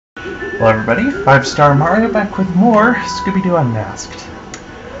Hello everybody, 5-Star Mario back with more Scooby-Doo Unmasked.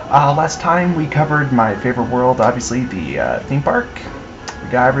 Last time we covered my favorite world, obviously the theme park. We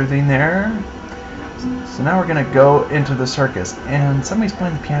got everything there. So now we're going to go into the circus, and somebody's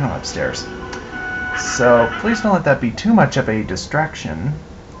playing the piano upstairs. So please don't let that be too much of a distraction.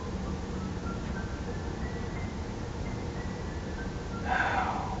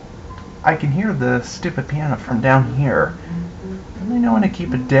 I can hear the stupid piano from down here. Do I know when to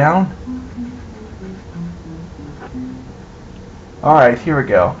keep it down? Alright, here we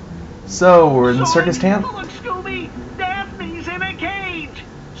go. So, we're in the circus tent. Look, Scooby! Daphne's in a cage!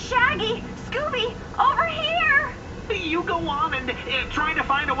 Shaggy! Scooby! Over here! You go on and try to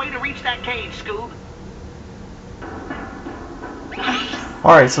find a way to reach that cage, Scoob.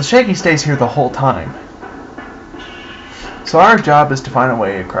 Alright, so Shaggy stays here the whole time. So our job is to find a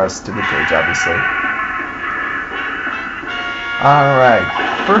way across to the cage, obviously. Alright,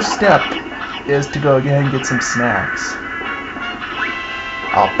 first step is to go ahead and get some snacks.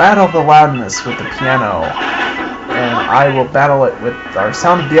 I'll battle the loudness with the piano, and I will battle it with our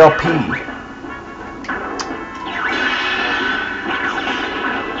sound of the LP.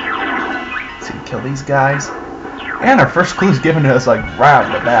 So you kill these guys. And our first clue is given to us like right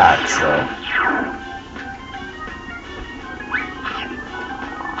off the bat, so.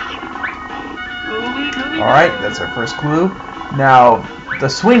 Alright, that's our first clue. Now, the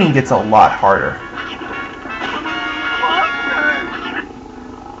swinging gets a lot harder.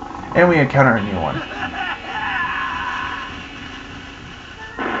 And we encounter a new one.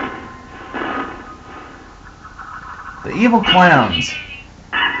 The evil clowns.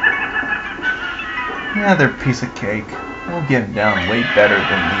 Yeah, they're a piece of cake. We'll get them down way better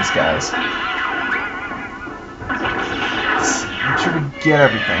than these guys. Let's make sure we get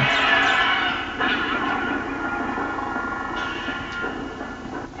everything.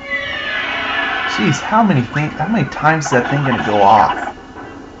 Jeez, how many times is that thing gonna go off?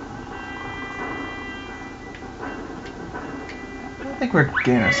 I don't think we're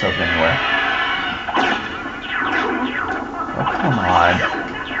getting ourselves anywhere. Oh, come on.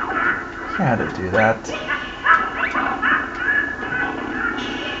 You had to do that.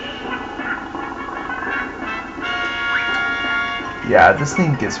 Yeah, this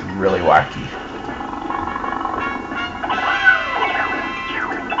thing gets really wacky.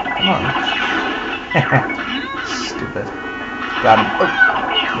 Come on. Stupid. Got him. Oh.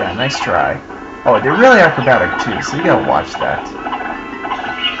 Yeah, nice try. Oh, they're really acrobatic too, so you gotta watch that.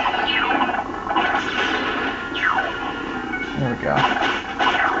 There we go.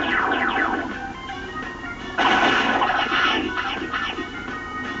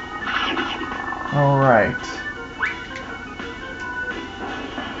 Alright.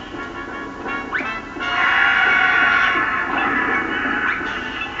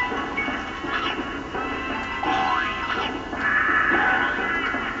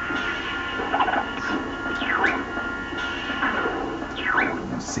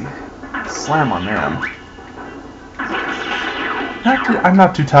 Slam on them. I'm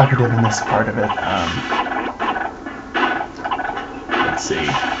not too talkative in this part of it. Let's see.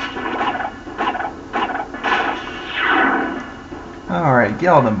 Alright, get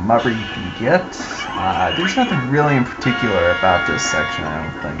all the mubber you can get. There's nothing really in particular about this section, I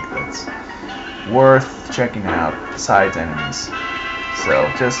don't think, that's worth checking out besides enemies. So,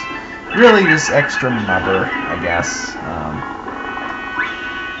 just extra mubber, I guess.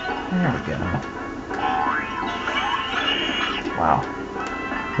 There we go. Wow.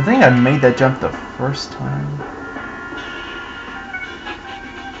 I think I made that jump the first time.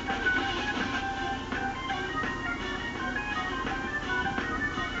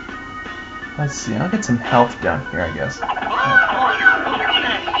 Let's see, I'll get some health down here, I guess.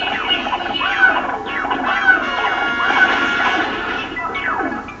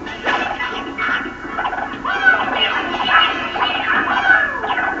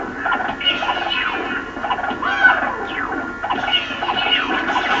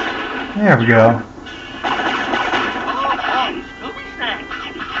 There we go.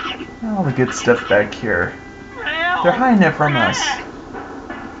 All the good stuff back here. They're hiding it from us.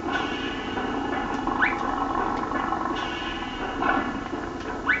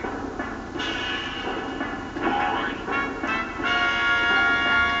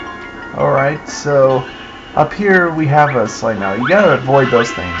 Alright, so up here we have a slide now. You gotta avoid those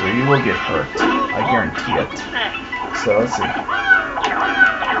things or you will get hurt. I guarantee it. So let's see.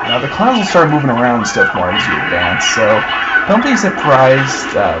 Now the clowns will start moving around and stuff more as you advance, so don't be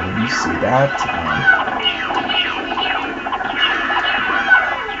surprised when you see that.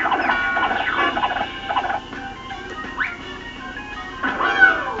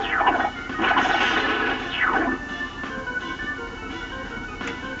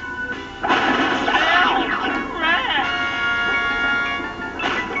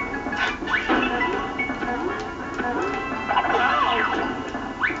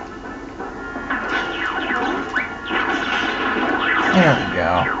 There we go.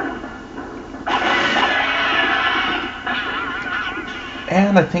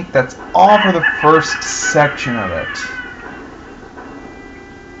 And I think that's all for the first section of it.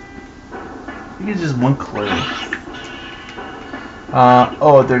 I think it's just one clue.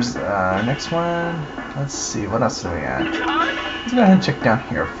 Oh, there's next one. Let's see, what else do we got? Let's go ahead and check down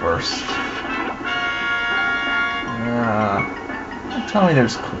here first. Tell me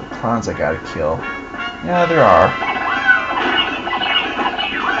there's clowns I gotta kill. Yeah, there are.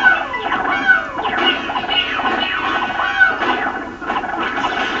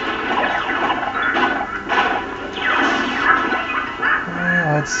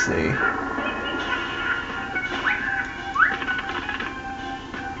 Let's see.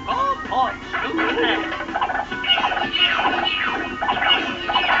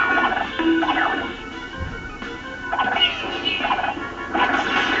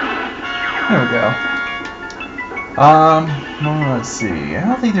 There we go. Let's see. I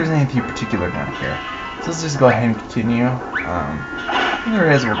don't think there's anything particular down here. So let's just go ahead and continue. If there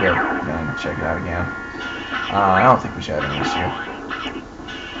is, we'll go and check it out again. I don't think we should have an issue.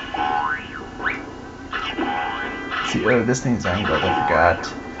 See, oh, this thing's angled, I forgot.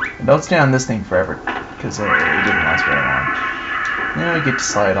 And don't stay on this thing forever, because it didn't last very long. Now we get to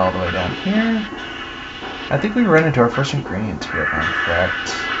slide all the way down here. I think we run into our first ingredient here, if I'm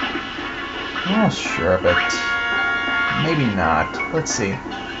correct. I'm not sure of it. Maybe not. Let's see.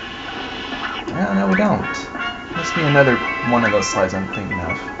 No, we don't. Must be another one of those slides I'm thinking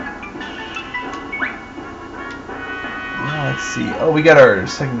of. Now, let's see. Oh, we got our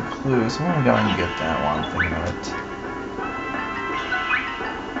second clue, so I'm going to get that while I'm thinking of it.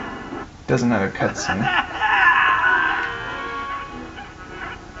 Does another cutscene.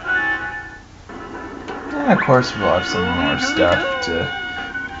 And of course, we'll have some more stuff to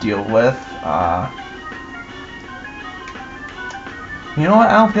deal with. You know what?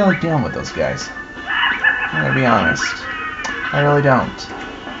 I don't feel like dealing with those guys. I'm gonna be honest. I really don't.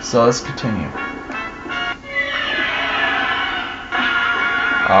 So let's continue.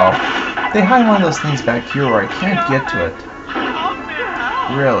 Oh. They hide one of those things back here where I can't get to it.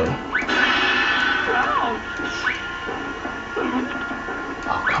 Really?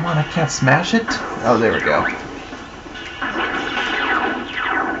 Oh, come on, I can't smash it? Oh, there we go.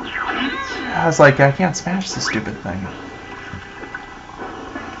 I was like, I can't smash this stupid thing.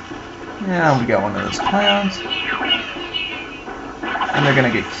 Yeah, we got one of those clowns. And they're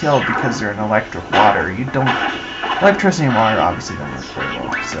gonna get killed because they're in electric water. You don't... Electricity and water obviously don't work very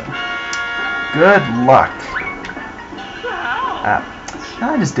well, so... Good luck.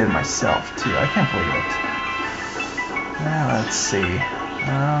 I just did it myself, too. I can't believe it. Now, let's see.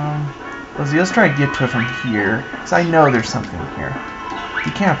 Let's try to get to it from here, because I know there's something here.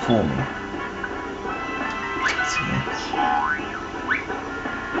 You can't fool me. Let's see.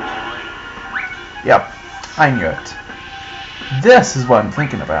 Yep, I knew it. This is what I'm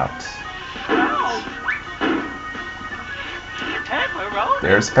thinking about.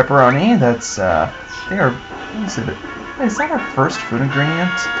 There's pepperoni. That's they are. What is it? Is that our first food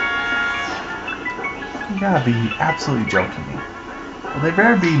ingredient? You gotta be absolutely joking me. Well, they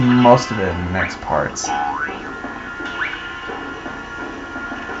better be most of it in the next parts.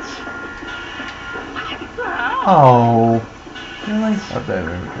 Oh, really? Oh, there we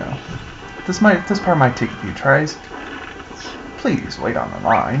go. This part might take a few tries. Please wait on the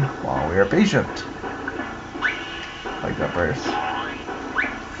line while we are patient. Like that bird.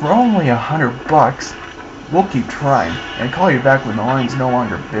 For only $100, we'll keep trying and call you back when the line's no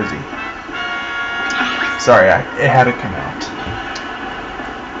longer busy. Sorry, it had to come out.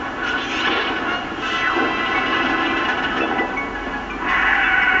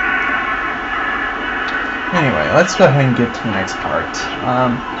 Anyway, let's go ahead and get to the next part.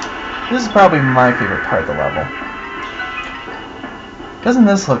 This is probably my favorite part of the level. Doesn't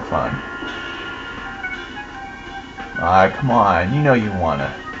this look fun? Come on, you know you want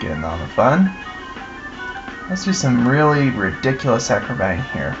to get in on the fun. Let's do some really ridiculous acrobating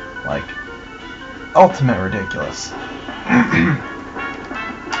here. Like, ultimate ridiculous.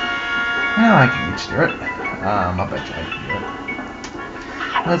 Now I can each do it. I'll bet you I can do it.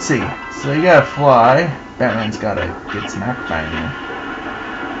 Let's see. So you gotta fly. Batman's gotta get some acrobating in.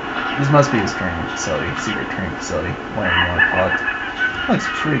 This must be his training facility, secret training facility, whatever you want to call it. Looks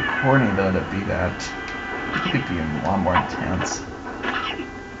pretty corny though to be that. I think it'd be a lot more intense.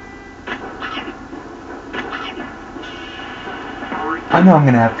 I know I'm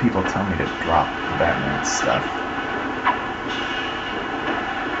gonna have people tell me to drop the Batman stuff.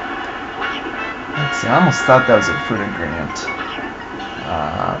 Let's see, I almost thought that was a food ingredient.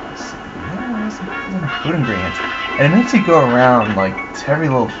 Let's see. No, it wasn't a food ingredient. And it makes you go around, like, to every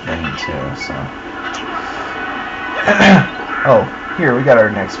little thing, too, so... Oh, here, we got our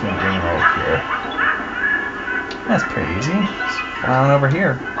next one green right here. That's pretty easy. Just fly on over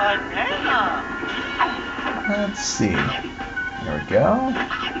here. Banana. Let's see. There we go.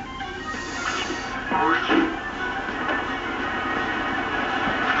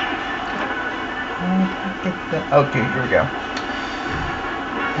 Okay, here we go.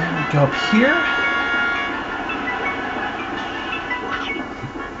 And we go up here.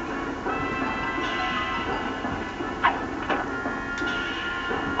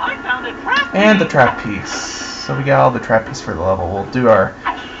 I found a trap. And the trap piece. So we got all the trap piece for the level. We'll do our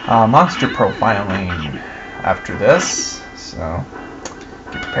monster profiling after this. So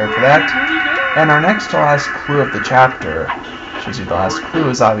get prepared for that. And our next to last clue of the chapter shows you the last clue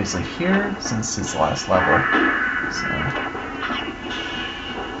is obviously here, since it's the last level. So.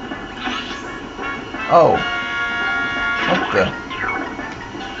 Oh. What the?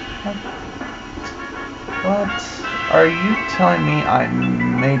 What? Are you telling me I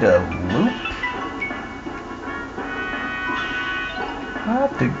made a loop?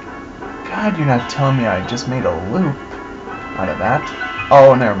 What the? God, you're not telling me I just made a loop out of that.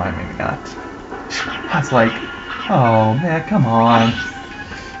 Oh, never mind, maybe not. I was like, oh man, come on.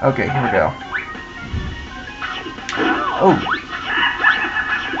 Okay, here we go. Oh.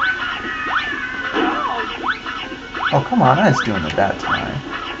 Oh, come on, I was doing it that time.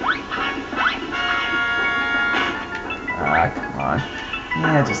 Ah, come on.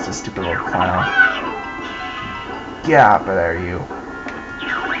 Yeah, just a stupid little clown. Get out of there, you.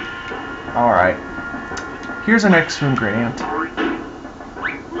 Alright. Here's our next ingredient.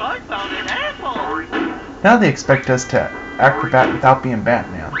 I found an apple. Now they expect us to acrobat without being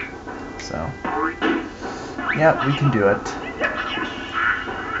Batman. So, yeah, we can do it.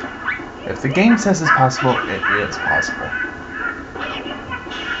 If the game says it's possible, it is possible.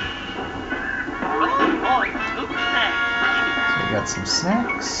 So we got some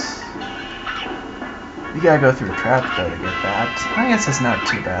snacks. You gotta go through the trap though to get that. I guess it's not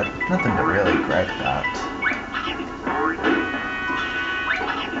too bad. Nothing to really gripe about.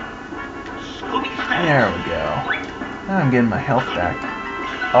 There we go. Now I'm getting my health back.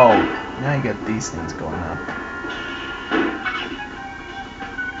 Oh, now you get these things going up.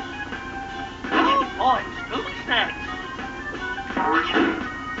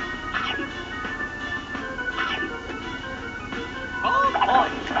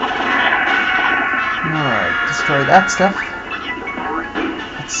 Alright, destroy that stuff.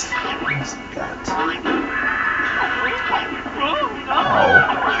 Let's see, what else we got?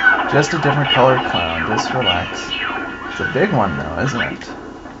 Oh, just a different colored clown, just relax. It's a big one though, isn't it?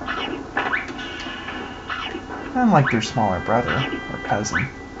 Unlike their smaller brother, or cousin.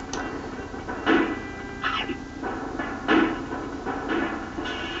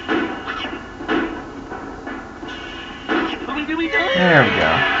 There we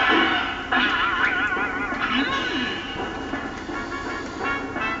go.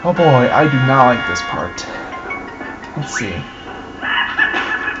 Oh boy, I do not like this part. Let's see.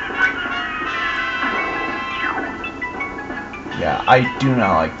 Yeah, I do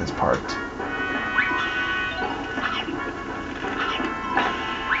not like this part.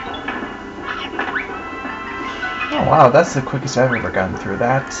 Oh wow, that's the quickest I've ever gotten through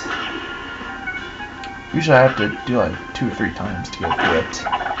that. Usually I have to do like 2 or 3 times to get through it.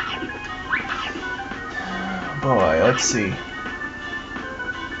 Boy, let's see.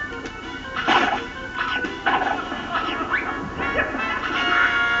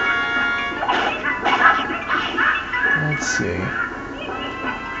 Let's see.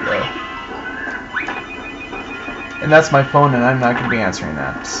 Go. And that's my phone, and I'm not going to be answering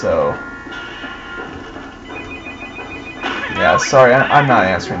that, so... Yeah, sorry, I'm not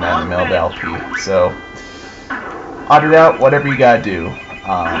answering that in the mail to LP, so... Odd it out, whatever you gotta do.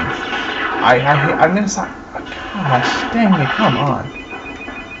 I'm gonna stop. Gosh, dang it, come on.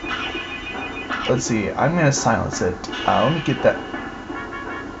 Let's see, I'm gonna silence it. Let me get that.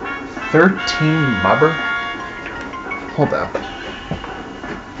 13 mubber? Hold up.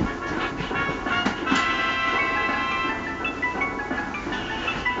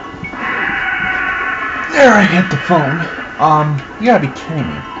 There, I get the phone. You gotta be kidding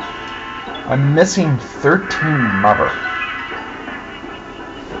me. I'm missing 13 mubber.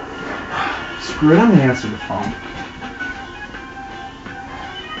 Screw it, I'm gonna answer the phone.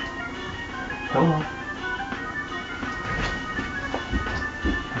 Hello?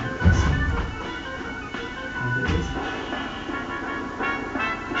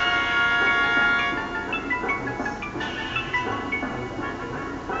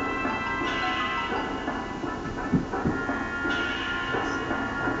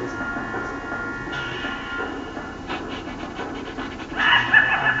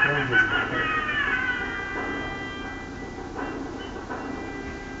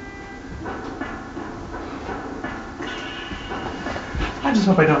 I just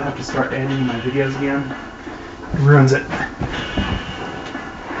hope I don't have to start editing my videos again. It ruins it.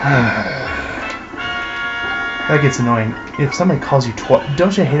 That gets annoying. If somebody calls you twice,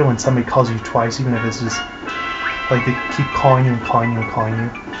 don't you hate it when somebody calls you twice, even if it's just like they keep calling you and calling you and calling you?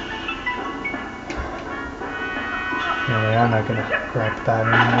 Anyway, I'm not gonna gripe that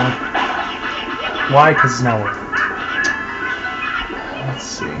anymore. Why? Because it's not worth it. Let's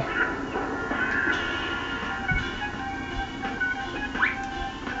see.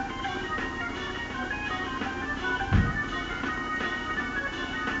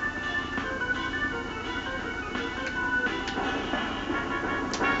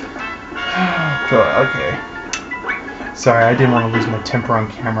 Okay. Sorry, I didn't want to lose my temper on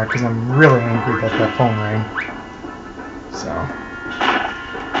camera because I'm really angry that that phone rang. So.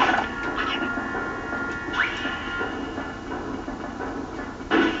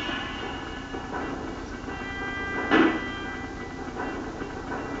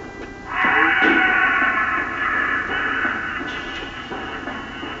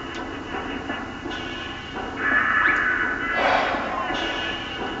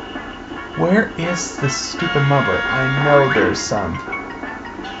 Where is the stupid mother? I know there's some.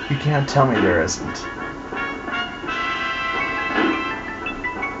 You can't tell me there isn't.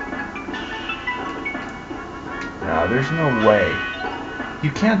 No, there's no way.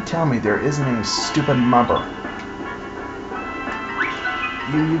 You can't tell me there isn't any stupid mother.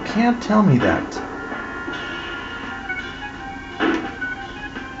 You can't tell me that.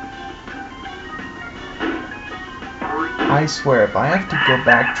 I swear, if I have to go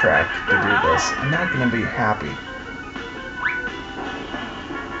backtrack to do this, I'm not going to be happy.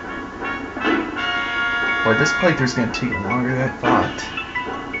 Boy, this playthrough's going to take longer than I thought.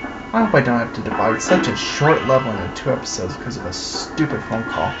 I hope I don't have to divide such a short level into 2 episodes because of a stupid phone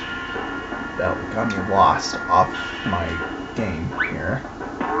call that got me lost off my game here.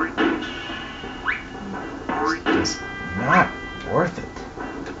 It's just not worth it.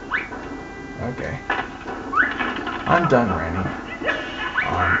 Okay. I'm done ranting.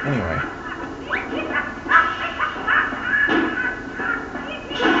 Anyway.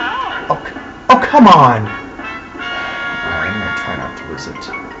 Oh, come on! Alright, I'm gonna try not to lose it.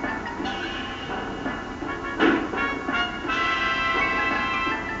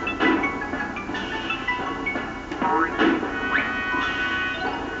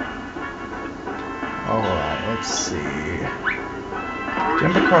 Alright, let's see.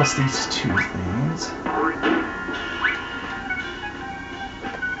 Jump across these 2 things.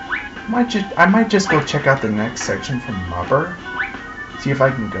 I might just go check out the next section from Mubber. See if I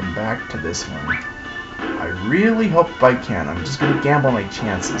can go back to this one. I really hope I can. I'm just going to gamble my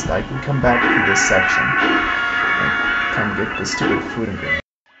chances that I can come back to this section and come get this stupid food ingredient.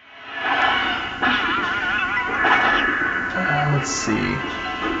 Let's see.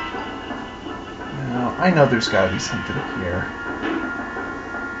 Now, I know there's got to be something here.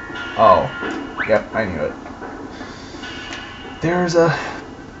 Oh. Yep, I knew it. There's a...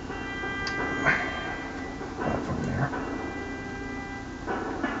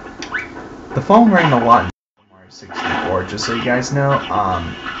 The phone rang a lot in Mario 64, just so you guys know.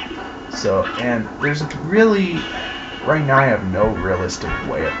 And there's really, right now I have no realistic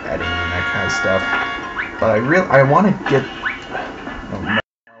way of editing and that kind of stuff. But I want to get.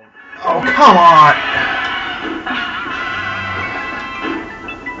 Oh, come on!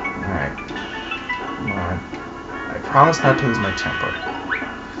 Alright, come on. I promise not to lose my temper.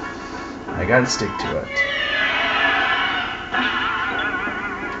 I gotta stick to it.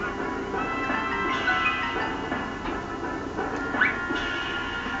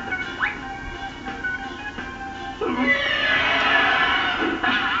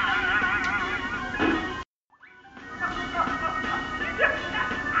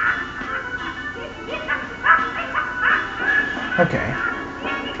 Okay.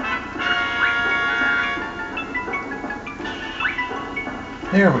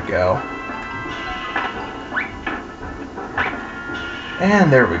 There we go.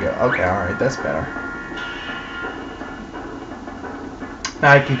 And there we go. Okay, alright, that's better.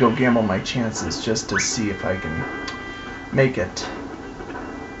 Now I can go gamble my chances just to see if I can make it.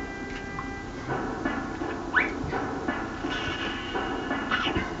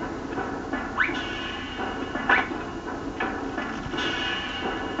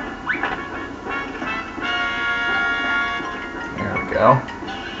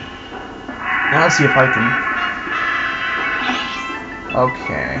 Now let's see if I can.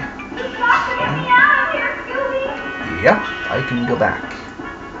 Okay. Yep, I can go back.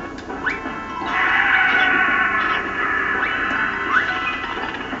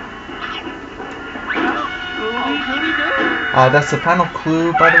 Scooby-Doo! That's the final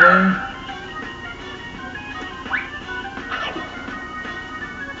clue, by the way.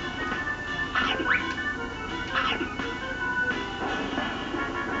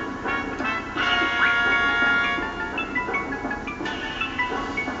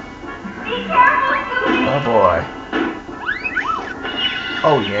 Be careful, Scooby! Oh boy.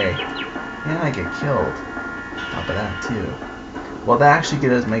 Oh yay. And I get killed. Top of that too. Well, that actually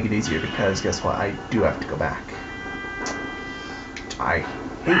does make it easier because guess what? I do have to go back. Which I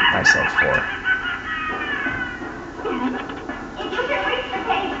hate myself for. If you can reach the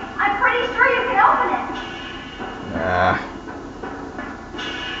cage, I'm pretty sure you can open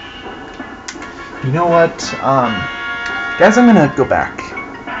it. You know what? Guys, I'm gonna go back.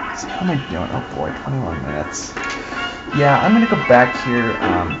 So how am I doing? Oh boy, 21 minutes. Yeah, I'm gonna go back here.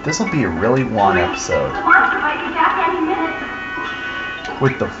 This will be a really long episode. The monster might be back any minute.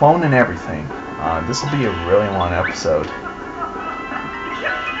 With the phone and everything. This will be a really long episode.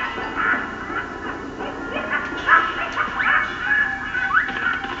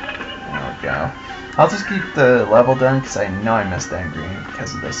 There we go. I'll just keep the level done because I know I missed that green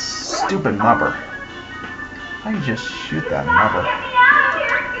because of this stupid mubber. I can just shoot that mubber. Get me out of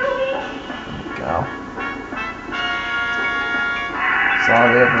here, Scooby! There we go. That's all I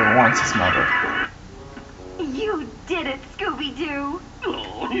ever wants is mubber. You did it, Scooby-Doo!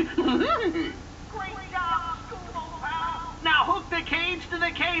 Great job, Scoop, pal. Now hook the cage to the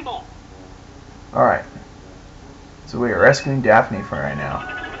cable. Alright. So we are rescuing Daphne for right now.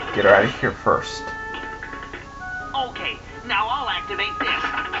 Get her out of here first. Okay, now I'll activate this.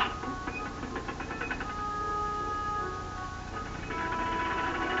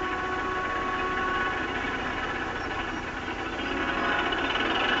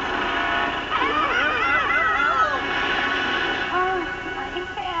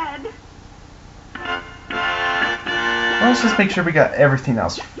 Let's just make sure we got everything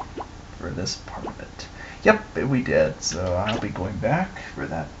else for this part of it. Yep, we did. So I'll be going back for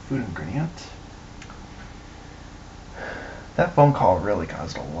that food ingredient. That phone call really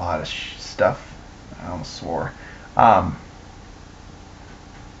caused a lot of stuff. I almost swore. Let's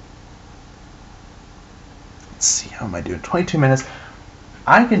see, how am I doing? 22 minutes.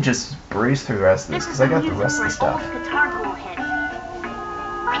 I can just breeze through the rest of this because I got the rest of the stuff.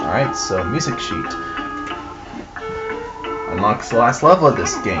 Alright, so music sheet. Unlocks the last level of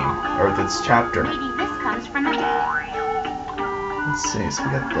this game, or this chapter. Maybe this comes from a... Let's see, so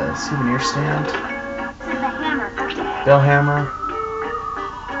we got the souvenir stand, This is the hammer for Dad. bell hammer,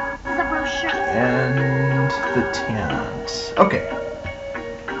 This is a brochure. and the tent. Okay,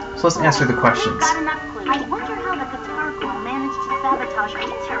 so let's answer the questions. Got enough clues. I wonder how the guitar girl managed to sabotage me.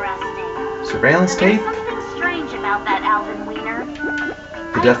 Interesting. Surveillance There's tape, something strange about that Alvin Wiener.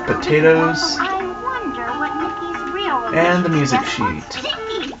 the death potatoes, I wonder what Mickey's real and the music relationship sheet.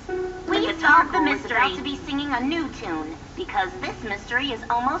 is. We solved the mystery. About to be singing a new tune because this mystery is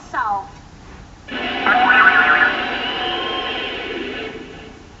almost solved.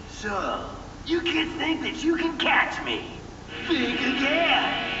 So, you kids think that you can catch me? Think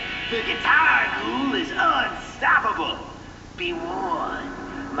again. The guitar ghoul is unstoppable. Be warned,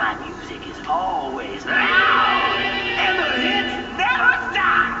 my music is always loud, and the hits never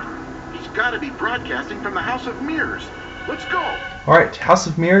stop. He's got to be broadcasting from the House of Mirrors. Let's go. Alright, House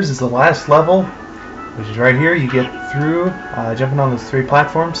of Mirrors is the last level, which is right here. You get through, jumping on those 3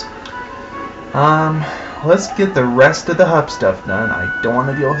 platforms. Let's get the rest of the hub stuff done. I don't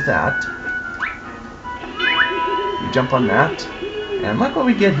want to deal with that. You jump on that, and look what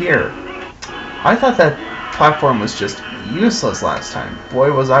we get here. I thought that platform was just useless last time.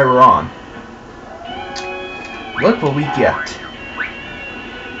 Boy, was I wrong. Look what we get.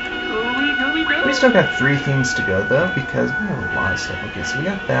 We still got 3 things to go though, because we have a lot of stuff. Okay, so we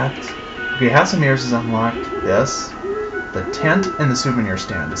got that. Okay, House of Mirrors is unlocked. This. The tent and the souvenir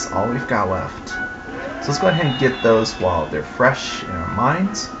stand is all we've got left. So let's go ahead and get those while they're fresh in our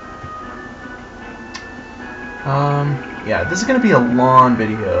minds. Yeah, this is going to be a long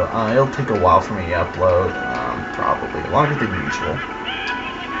video. It'll take a while for me to upload, probably longer than usual.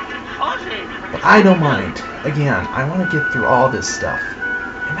 But I don't mind. Again, I want to get through all this stuff.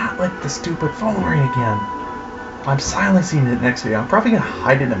 And not let the stupid phone ring again. I'm silencing it next video. I'm probably going to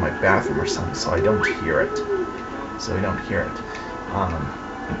hide it in my bathroom or something so I don't hear it. So we don't hear it.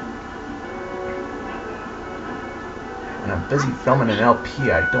 When I'm busy filming an LP,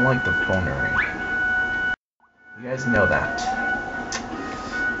 I don't like the phone to ring. You guys know that.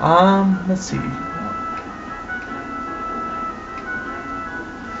 Let's see.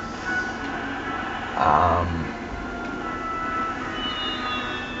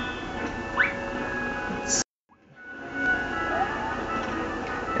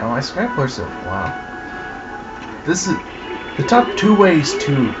 Skype alerts are, wow. This is the top 2 ways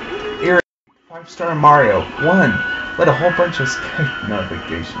to irritate 5-star Mario. 1. Let a whole bunch of Skype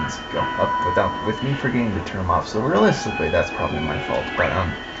notifications go up with me forgetting to turn them off. So realistically, that's probably my fault. But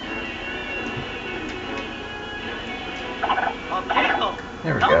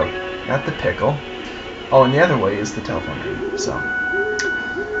there we go. Got the pickle. Oh, and the other way is the telephone ring. So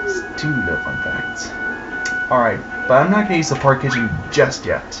it's 2 little fun facts. All right, but I'm not gonna use the park kitchen just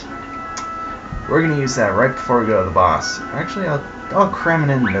yet. We're gonna use that right before we go to the boss. Actually, I'll cram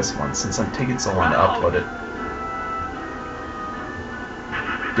it in this one since I'm taking so long to upload it.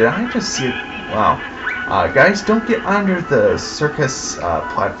 Did I just see it? Wow. Guys, don't get under the circus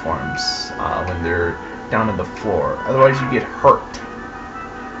platforms when they're down on the floor. Otherwise, you get hurt.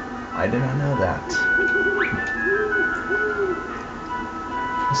 I did not know that.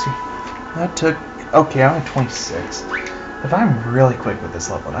 Let's see. That took... Okay, I'm at 26. If I'm really quick with this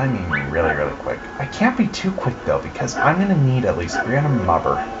level, and I mean really, really quick. I can't be too quick, though, because I'm going to need at least 300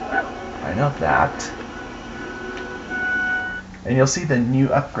 mubber. I know that. And you'll see the new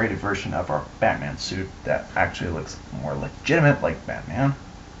upgraded version of our Batman suit that actually looks more legitimate like Batman.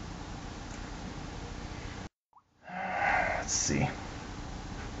 Let's see.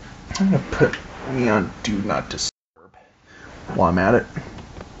 I'm going to put me on Do Not Disturb while I'm at it.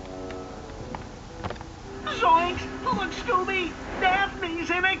 Zoinks! Look, Scooby! Daphne's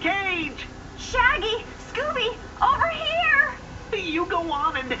in a cage! Shaggy! Scooby! Over here! You go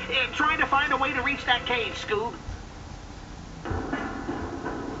on and try to find a way to reach that cage, Scoob.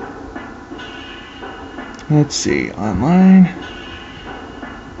 Let's see. Online.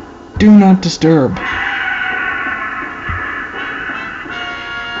 Do Not Disturb.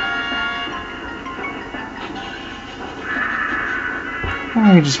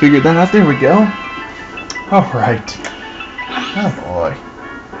 I just figured that out. There we go. Alright. Oh boy.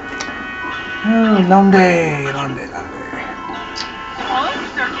 Oh, long day.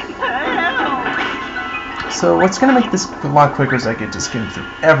 So what's going to make this a lot quicker is I get to skim through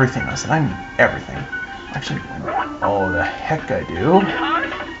everything else, and I mean everything. Actually, oh, the heck I do.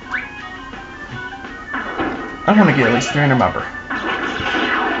 I want to get at least 300 mubber.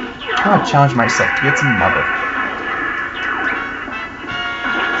 I want to challenge myself to get some mubber.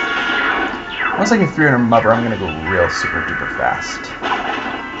 Once I get 300 mubber, I'm going to go real super duper fast.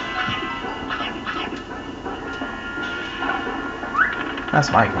 That's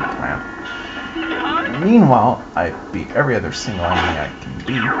my game plan. Meanwhile, I beat every other single enemy I can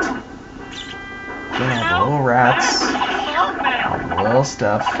beat. Then all the little rats, all the little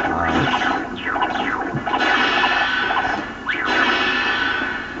stuff.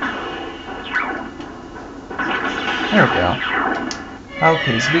 There we go.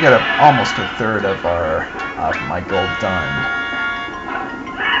 Okay, so we got almost a third of my gold done.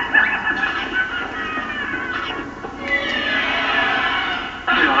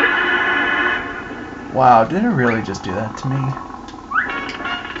 Wow, did it really just do that to me?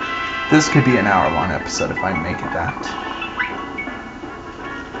 This could be an hour-long episode if I make it that.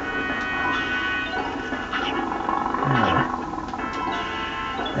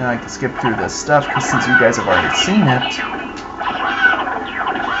 And I can skip through this stuff, because since you guys have already seen it,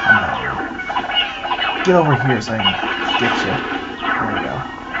 get over here so I can get you. There we go.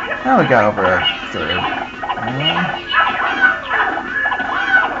 Now we got over a third.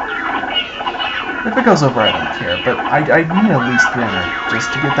 If it goes over, I don't care, but I need at least 300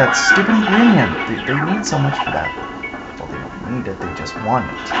 just to get that stupid ingredient. They need so much for that. Well, they don't need it, they just want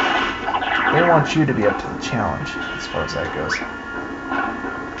it. They want you to be up to the challenge, as far as that goes.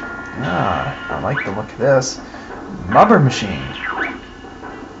 Ah, I like the look of this. Mubber machine.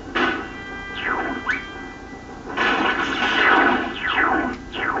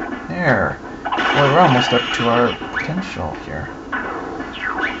 There. Well, we're almost up to our potential here.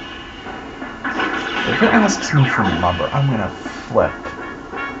 If it asks me for mubber, I'm gonna flip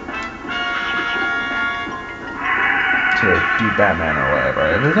to do Batman or whatever.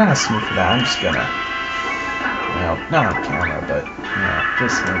 If it asks me for that, I'm just gonna, not on camera, but,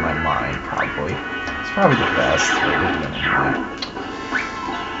 just in my mind, probably. It's probably the best way to do it anyway.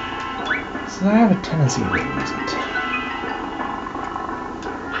 So I have a tendency to lose it.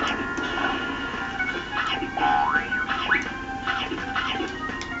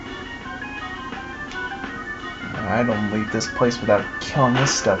 I don't leave this place without killing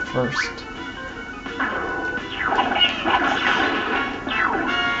this stuff first.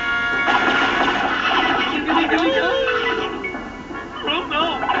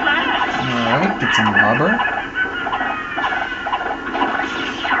 Alright, get some rubber.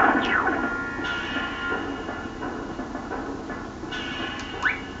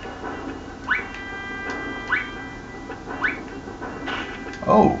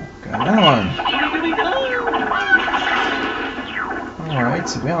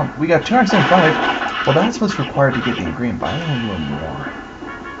 we got 275. Well, that's what's required to get the ingredient, but I want a little more.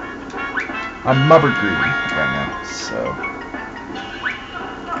 I'm mubber greedy right now, so.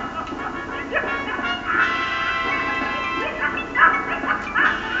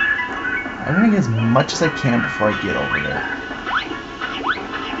 I'm gonna get as much as I can before I get over there.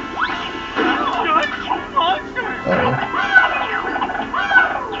 Uh-oh.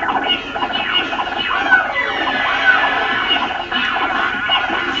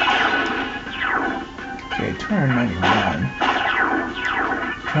 Okay, 291.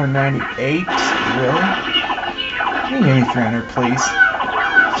 298, really? Can you give me 300, please?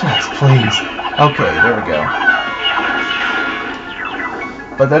 Yes, please. Okay, there we go.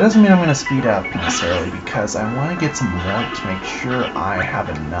 But that doesn't mean I'm going to speed up necessarily, because I want to get some more to make sure I have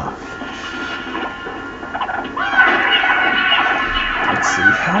enough. Let's see,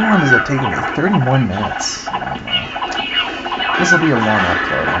 how long does it take me? 31 minutes. This will be a long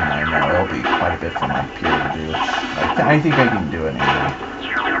upload, and I know it'll be quite a bit for my peer to do. I think I can do it anyway.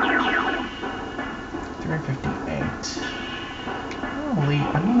 358. Holy,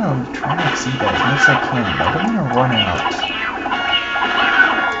 I'm going to try to exceed that as much as I can, but I don't want to run out.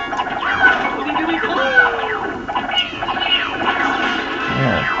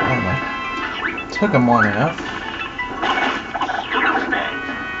 There, took him long enough.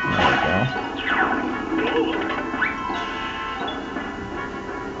 There we go.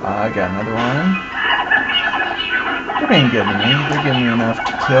 I got another one. They're being good to me. They're giving me enough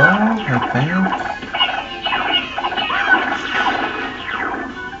to kill, I think.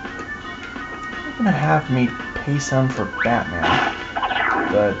 They're gonna have me pay some for Batman,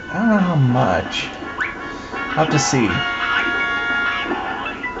 but I don't know how much. I'll have to see.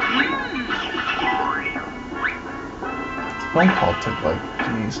 Phone call took like,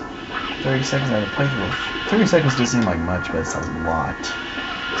 geez, 30 seconds out of the playthrough. 30 seconds doesn't seem like much, but it's a lot.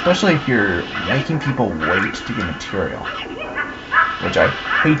 Especially if you're making people wait to get material. Which I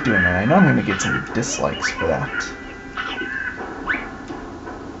hate doing, and I know I'm going to get some dislikes for that.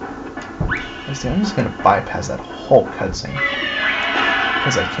 Let's see, I'm just going to bypass that whole cutscene.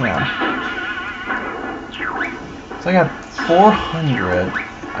 Because I can. So I got 400.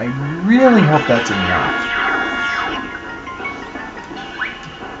 I really hope that's enough.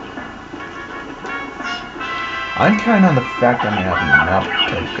 I'm counting on the fact I'm going to have enough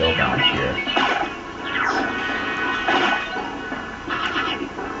to go down here.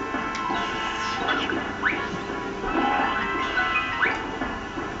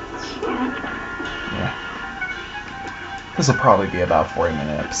 Yeah. This will probably be about a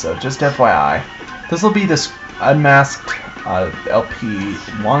 40-minute episode, just FYI. This will be this Unmasked LP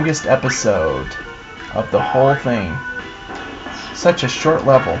longest episode of the whole thing. Such a short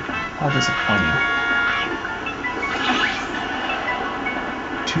level. How disappointing.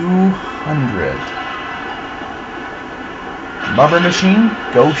 200. Mubber machine,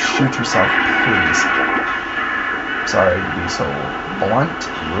 go shoot yourself, please. Sorry to be so blunt,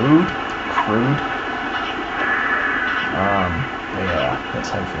 rude, crude. Yeah, that's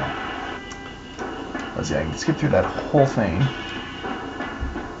how I feel. Let's see, I can skip through that whole thing.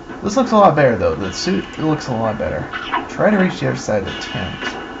 This looks a lot better though. The suit, it looks a lot better. Try to reach the other side of the tent.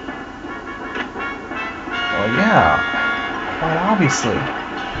 Well, yeah, quite obviously.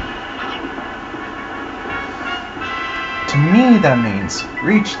 To me, that means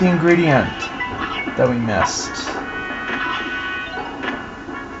reach the ingredient that we missed.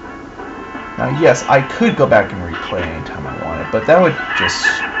 Now, yes, I could go back and replay anytime I wanted, but that would just...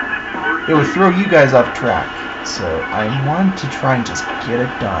 it would throw you guys off track. So I want to try and just get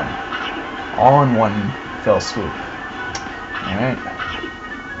it done. All in one fell swoop. Alright.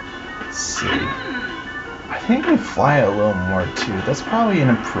 Let's see. I think we fly a little more, too. That's probably an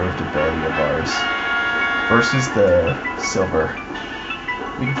improved ability of ours. Versus the silver.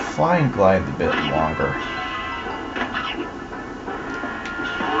 We can fly and glide a bit longer.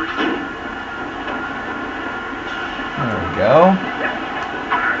 There we go.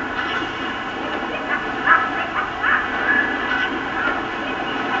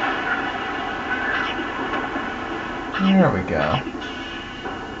 There we go.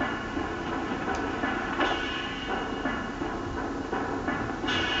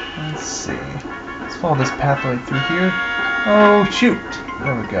 Let's see. Let's follow this pathway through here. Oh, shoot!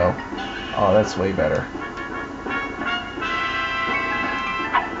 There we go. Oh, that's way better.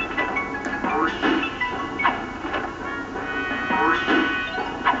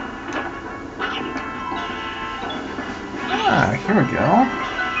 Ah, here we go.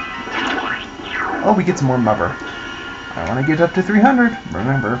 Oh, we get some more mubber. I want to get up to 300.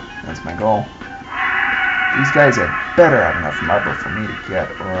 Remember, that's my goal. These guys have better have enough marble for me to get,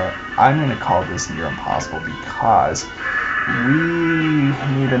 or I'm going to call this near impossible because we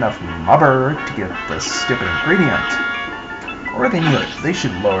need enough mubber to get the stupid ingredient. Or they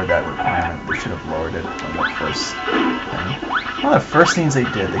should lower that requirement. They should have lowered it on the first thing. One of the first things they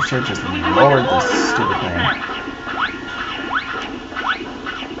did, they should have just lowered this stupid thing.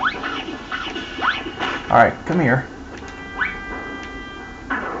 Alright, come here.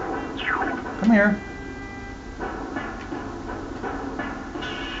 Come here.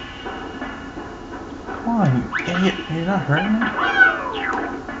 Come on, you idiot. You're not hurting me?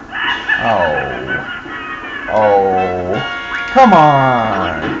 Oh. Oh. Come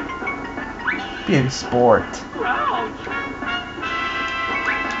on! Be a sport.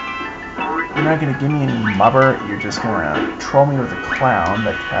 You're not gonna give me any mubber, you're just gonna troll me with a clown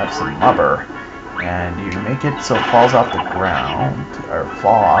that have some mubber. And you make it so it falls off the ground, or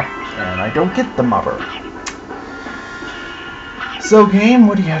fall off, and I don't get the mubber. So game,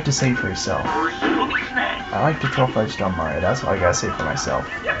 what do you have to say for yourself? I like to troll Fudge Stone Mario, that's all I gotta say for myself.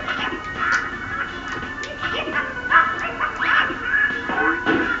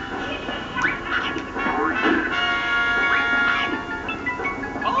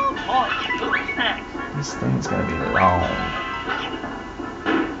 This thing's gonna be long.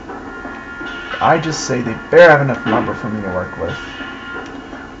 I just say they better have enough mubber for me to work with,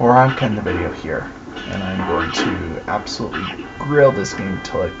 or I'm cutting the video here, and I'm going to absolutely grill this game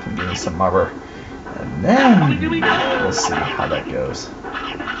until it can give me some mubber, and then we'll see how that goes.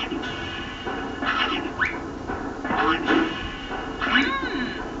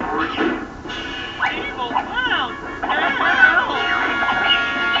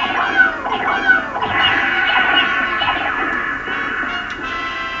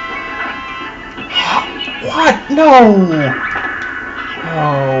 What? No!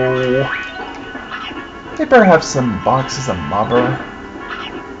 Oh. They better have some boxes of mubber.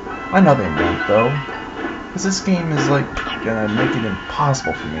 I know they won't though, because this game is like gonna make it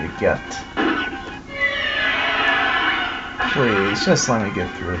impossible for me to get. Please, just let me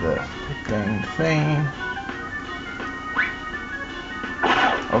get through the dang thing.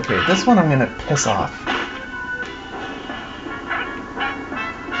 Okay, this one I'm gonna piss off.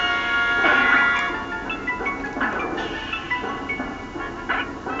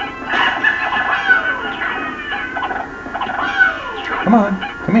 Come on,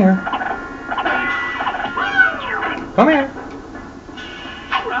 come here. Come here.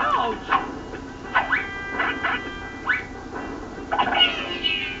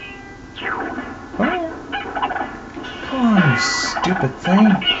 Come here. Come on, you stupid thing.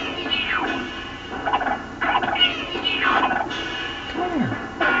 Come here.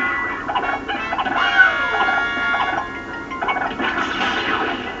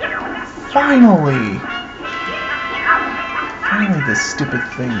 Finally! Finally this stupid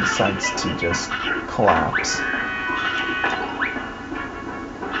thing decides to just collapse.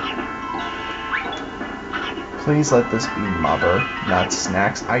 Please let this be mubber, not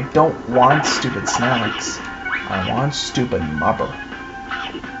snacks. I don't want stupid snacks. I want stupid mubber.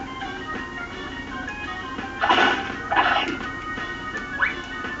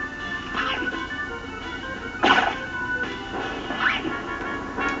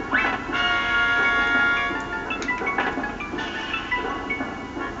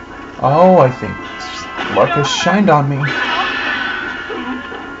 Oh, I think luck has shined on me.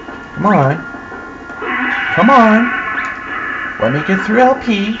 Come on. Come on. Let me get through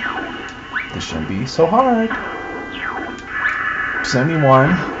LP. This shouldn't be so hard. 71.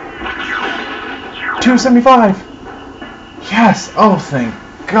 275. Yes. Oh, thank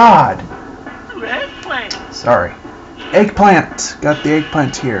God. Sorry. Eggplant. Got the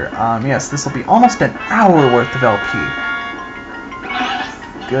eggplant here. Yes, this will be almost an hour worth of LP.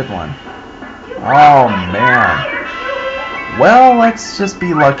 Good one. Oh, man. Well, let's just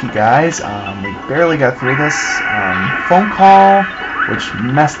be lucky, guys. We barely got through this. Phone call, which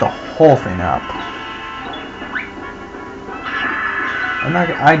messed the whole thing up.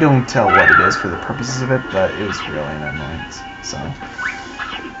 I don't tell what it is for the purposes of it, but it was really an annoyance. So,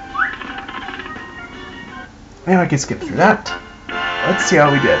 and I can skip through that. Let's see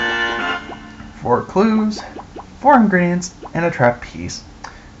how we did. 4 clues, 4 ingredients, and a trap piece.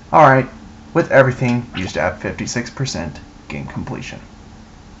 Alright, with everything, used to have 56% game completion.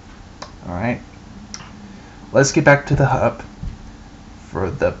 Alright, let's get back to the hub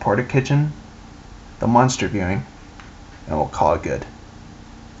for the Porta Kitchen, the monster viewing, and we'll call it good.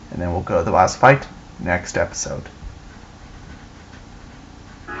 And then we'll go to the last fight next episode.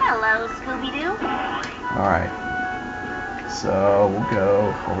 Hello, Scooby-Doo. Alright, so we'll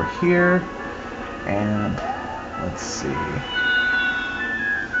go over here, and Let's see.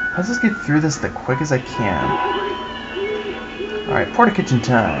 Let's just get through this the quick as I can. Alright, Porta Kitchen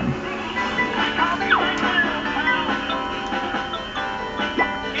time.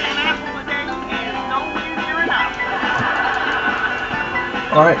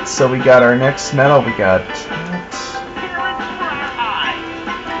 Alright, so we got our next medal. We got...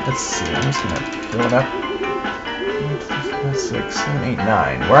 Let's see, I'm just going to fill it up. 6, 7, 8,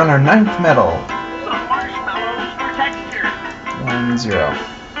 9. We're on our 9th medal. 1, 0.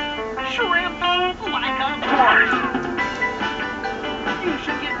 Shrimp, like a course. You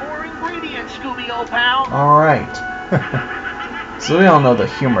should get more ingredients, Scooby, old pal. Alright. So we all know the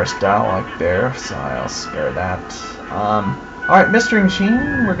humorous dialogue there, so I'll spare that. Alright, Mystery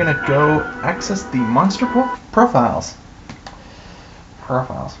Machine, we're gonna go access the monster profiles.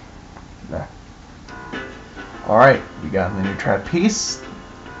 There. Alright, we got the new trapeze.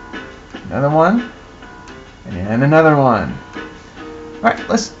 Another one. And another one. Alright,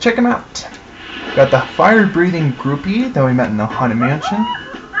 let's check them out. Got the fire-breathing groupie that we met in the Haunted Mansion.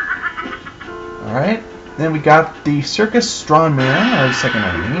 Alright. Then we got the Circus Strongman, our second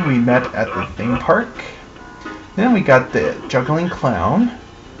enemy, we met at the theme park. Then we got the Juggling Clown.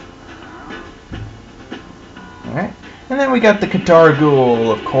 Alright. And then we got the Guitar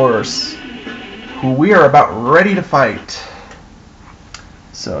Ghoul, of course, who we are about ready to fight.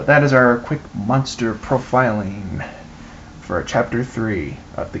 So that is our quick monster profiling for Chapter 3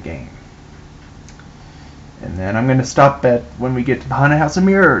 of the game. And then I'm going to stop at when we get to the Haunted House of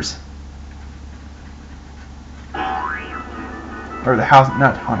Mirrors. Or the house,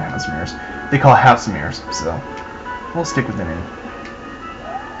 not Haunted House of Mirrors. They call it House of Mirrors, so we'll stick with the name.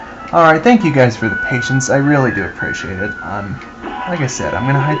 Alright, thank you guys for the patience. I really do appreciate it. Like I said, I'm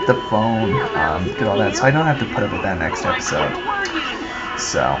going to hide the phone, get all that, so I don't have to put up with that next episode.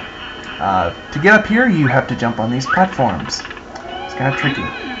 So, to get up here, you have to jump on these platforms. It's kind of tricky.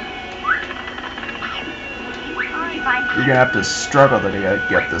 You're going to have to struggle to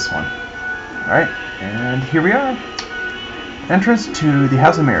get this one. Alright, and here we are. Entrance to the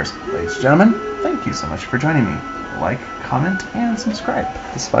House of Mirrors. Ladies and gentlemen, thank you so much for joining me. Like, comment, and subscribe.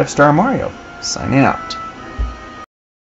 This is 5-Star Mario, signing out.